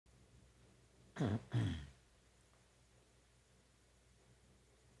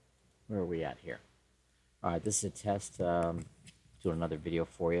Where are we at here? All right, this is a test. Doing another video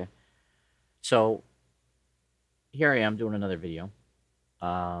for you. So here I am doing another video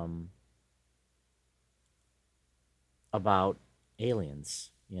um, about aliens.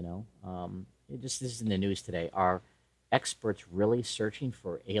 This is in the news today. Are experts really searching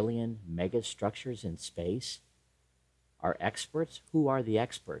for alien megastructures in space? Are experts? Who are the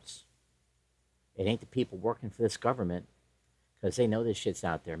experts? It ain't the people working for this government, because they know this shit's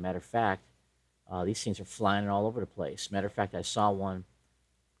out there. Matter of fact, these things are flying all over the place. Matter of fact, I saw one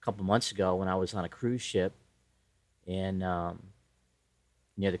a couple months ago when I was on a cruise ship in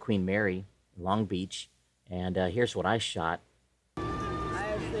near the Queen Mary, Long Beach, and here's what I shot. I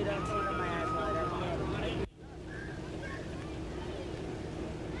actually don't turn on my iPod.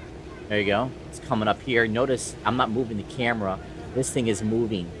 There you go. It's coming up here. Notice I'm not moving the camera. This thing is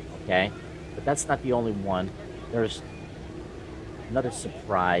moving, okay? But that's not the only one. There's another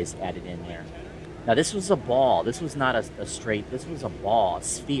surprise added in there. Now, this was a ball. This was not a straight. This was a ball, a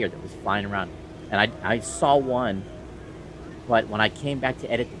sphere that was flying around. And I saw one, but when I came back to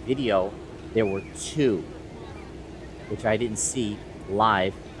edit the video, there were two, which I didn't see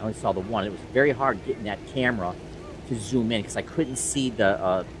live. I only saw the one. It was very hard getting that camera to zoom in because I couldn't see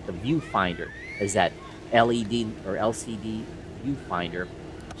the viewfinder as that LED or LCD viewfinder.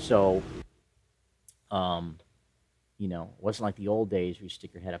 So, it wasn't like the old days where you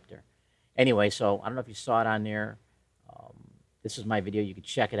stick your head up there. Anyway, so I don't know if you saw it on there. This is my video. You can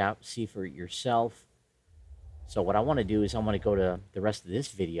check it out, see for yourself. So what I want to do is I want to go to the rest of this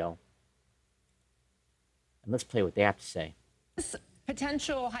video, and let's play what they have to say. This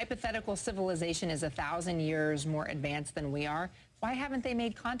potential hypothetical civilization is 1,000 years more advanced than we are. Why haven't they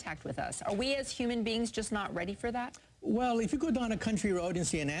made contact with us? Are we as human beings just not ready for that? Well, if you go down a country road and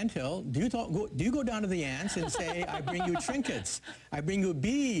see an anthill, do you go down to the ants and say, I bring you trinkets, I bring you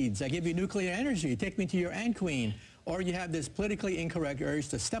beads, I give you nuclear energy, take me to your ant queen? Or you have this politically incorrect urge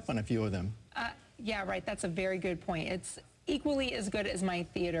to step on a few of them? Yeah, right. That's a very good point. It's equally as good as my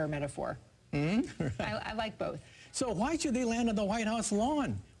theater metaphor. Right. I like both. So why should they land on the White House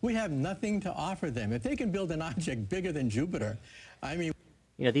lawn? We have nothing to offer them. If they can build an object bigger than Jupiter, I mean...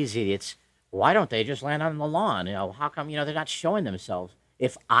 These idiots, why don't they just land on the lawn? How come, they're not showing themselves?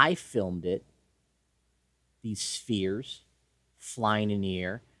 If I filmed it, these spheres flying in the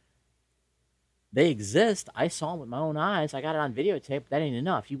air, they exist. I saw them with my own eyes. I got it on videotape. That ain't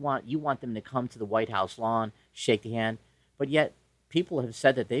enough. You want them to come to the White House lawn, shake the hand, but yet people have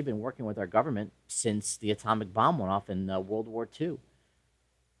said that they've been working with our government since the atomic bomb went off in World War II.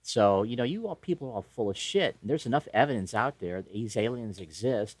 So, you all people are all full of shit. There's enough evidence out there that these aliens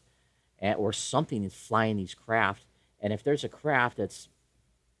exist, or something is flying these craft. And if there's a craft that's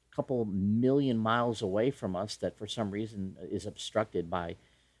a couple million miles away from us that for some reason is obstructed by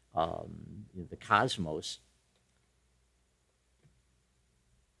the cosmos,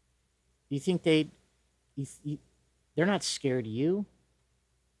 do you think they're not scared of you?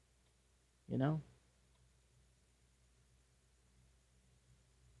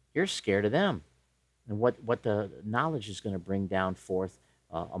 You're scared of them, and what the knowledge is going to bring down forth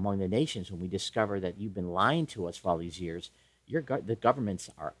among the nations when we discover that you've been lying to us for all these years. The governments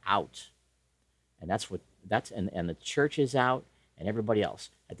are out, and and the church is out, and everybody else.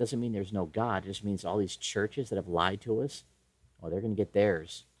 That doesn't mean there's no God. It just means all these churches that have lied to us, they're going to get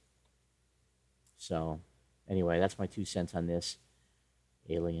theirs. So, anyway, that's my 2 cents on this.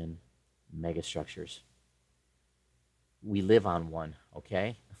 Alien megastructures. We live on one,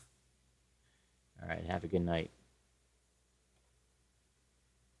 okay? All right, have a good night.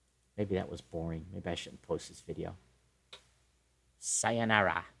 Maybe that was boring. Maybe I shouldn't post this video.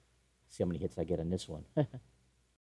 Sayonara. See how many hits I get on this one.